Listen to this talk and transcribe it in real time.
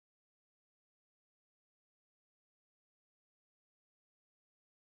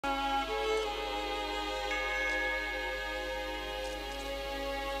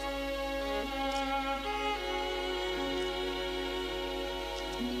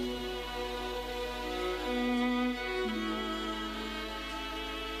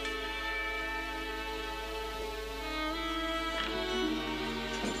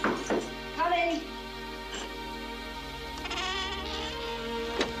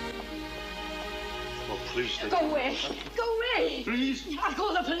Please, Go away. Go away. Please. I'll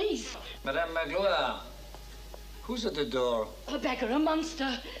call the police. Madame Magloire, who's at the door? A beggar, a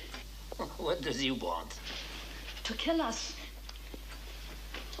monster. What does he want? To kill us.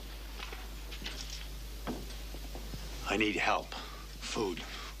 I need help. Food.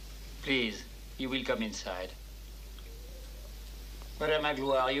 Please, you will come inside. Madame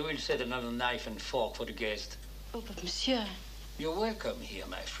Magloire, you will set another knife and fork for the guest. Oh, but monsieur. You're welcome here,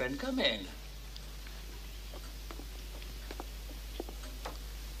 my friend. Come in.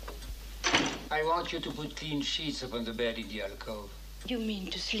 I want you to put clean sheets upon the bed in the alcove. You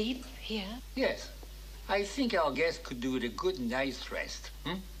mean to sleep here? Yes. I think our guest could do with a good night's rest.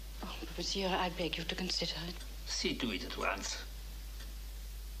 Oh, but monsieur, I beg you to consider it. See to it at once.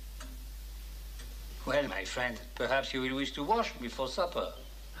 Well, my friend, perhaps you will wish to wash before supper.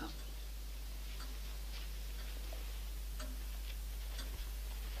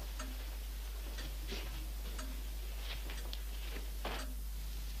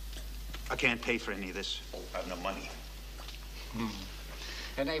 I can't pay for any of this. I have no money.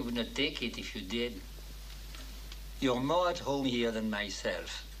 And I would not take it if you did. You're more at home here than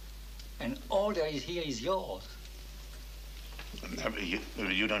myself. And all there is here is yours.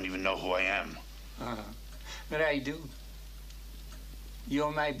 You don't even know who I am. But I do.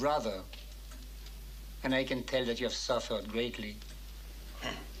 You're my brother. And I can tell that you have suffered greatly.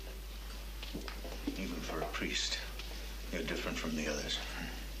 Even for a priest, you're different from the others.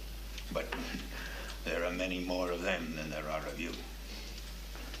 But there are many more of them than there are of you.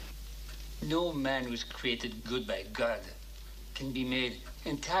 No man who's created good by God can be made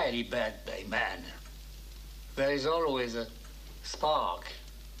entirely bad by man. There is always a spark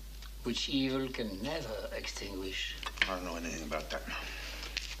which evil can never extinguish. I don't know anything about that.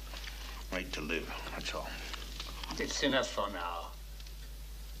 Right to live, that's all. It's enough for now.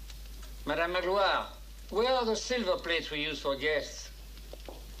 Madame Magloire, where are the silver plates we use for guests?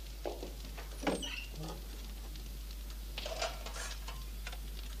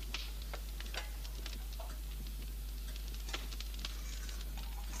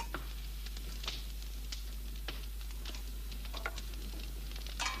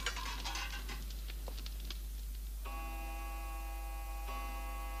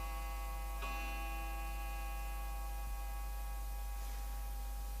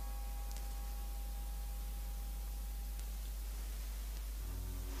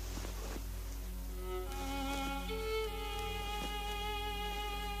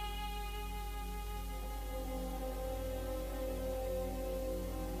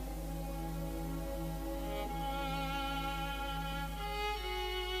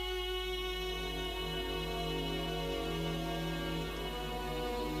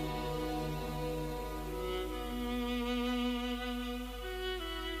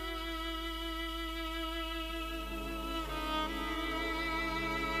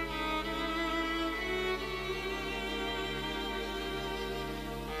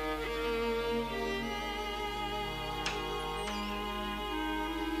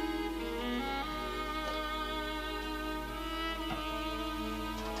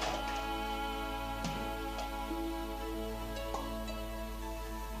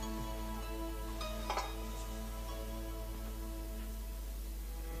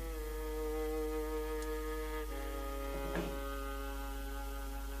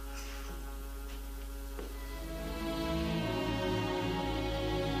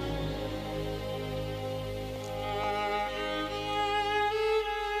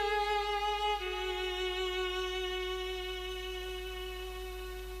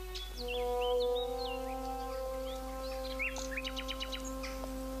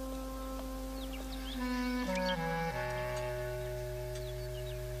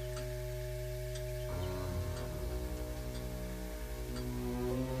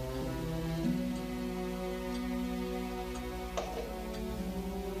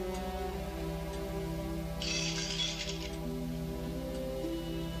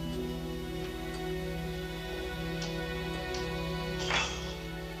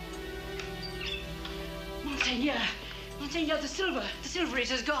 Monseigneur, the silver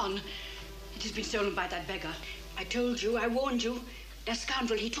is gone. It has been stolen by that beggar. I told you, I warned you. That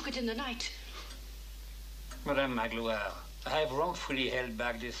scoundrel, he took it in the night. Madame Magloire, I have wrongfully held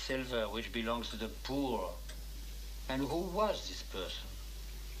back this silver which belongs to the poor. And who was this person?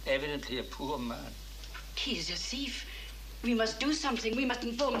 Evidently a poor man. He is a thief. We must do something. We must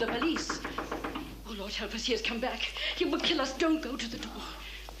inform the police. Oh, Lord, help us. He has come back. He will kill us. Don't go to the door.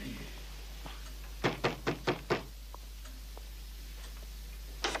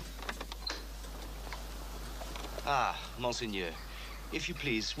 Ah, Monseigneur. If you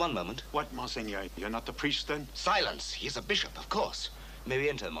please, one moment. What, Monseigneur? You're not the priest, then? Silence! He is a bishop, of course. May we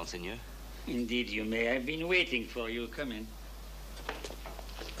enter, Monseigneur? Indeed you may. I've been waiting for you. Come in.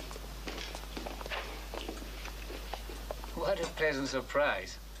 What a pleasant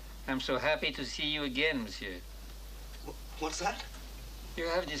surprise. I'm so happy to see you again, monsieur. What's that? You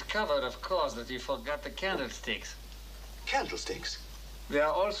have discovered, of course, that you forgot the candlesticks. Candlesticks? They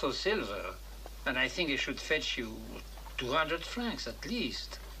are also silver, and I think it should fetch you 200 francs at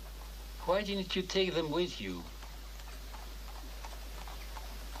least. Why didn't you take them with you?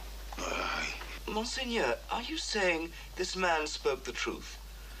 Monseigneur, are you saying this man spoke the truth?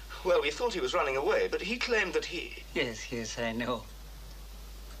 Well, we thought he was running away, but he claimed that he... Yes, I know.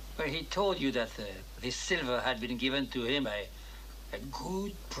 Well, he told you that this silver had been given to him by a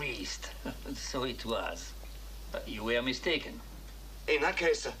good priest. So it was. But you were mistaken. In that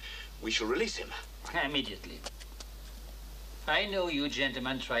case, we shall release him. Immediately. I know you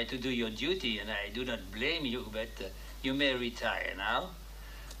gentlemen try to do your duty, and I do not blame you, but you may retire now.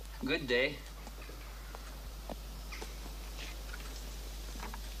 Good day.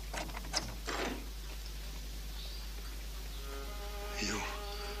 You...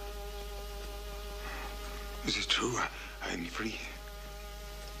 Is it true? I'm free.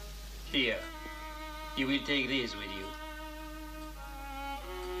 Here. You will take this with you.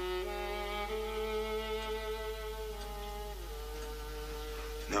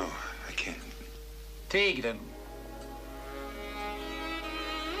 No, I can't. Take them.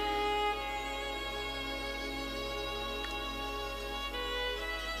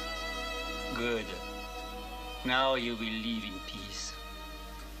 Good. Now you will leave in peace.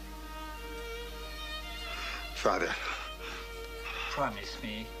 Father. Promise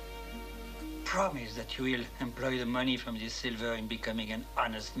me. Promise that you will employ the money from this silver in becoming an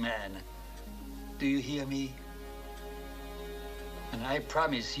honest man. Do you hear me? And I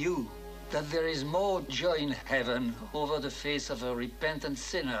promise you that there is more joy in heaven over the face of a repentant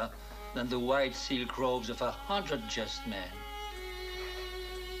sinner than the white silk robes of 100 just men.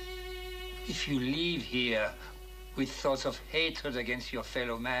 If you leave here with thoughts of hatred against your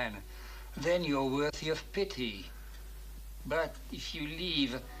fellow man, then you're worthy of pity. But if you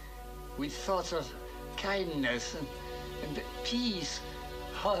leave with thoughts of kindness and peace,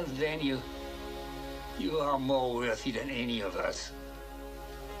 oh, then you are more worthy than any of us.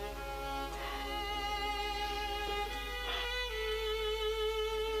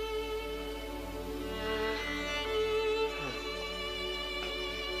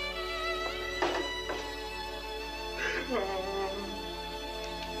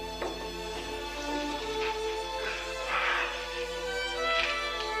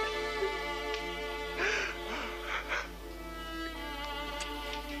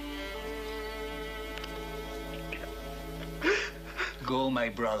 Go, my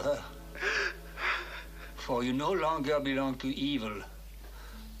brother, for you no longer belong to evil.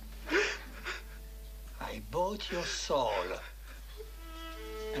 I bought your soul,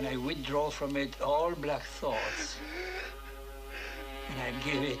 and I withdraw from it all black thoughts, and I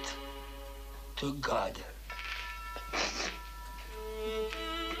give it to God.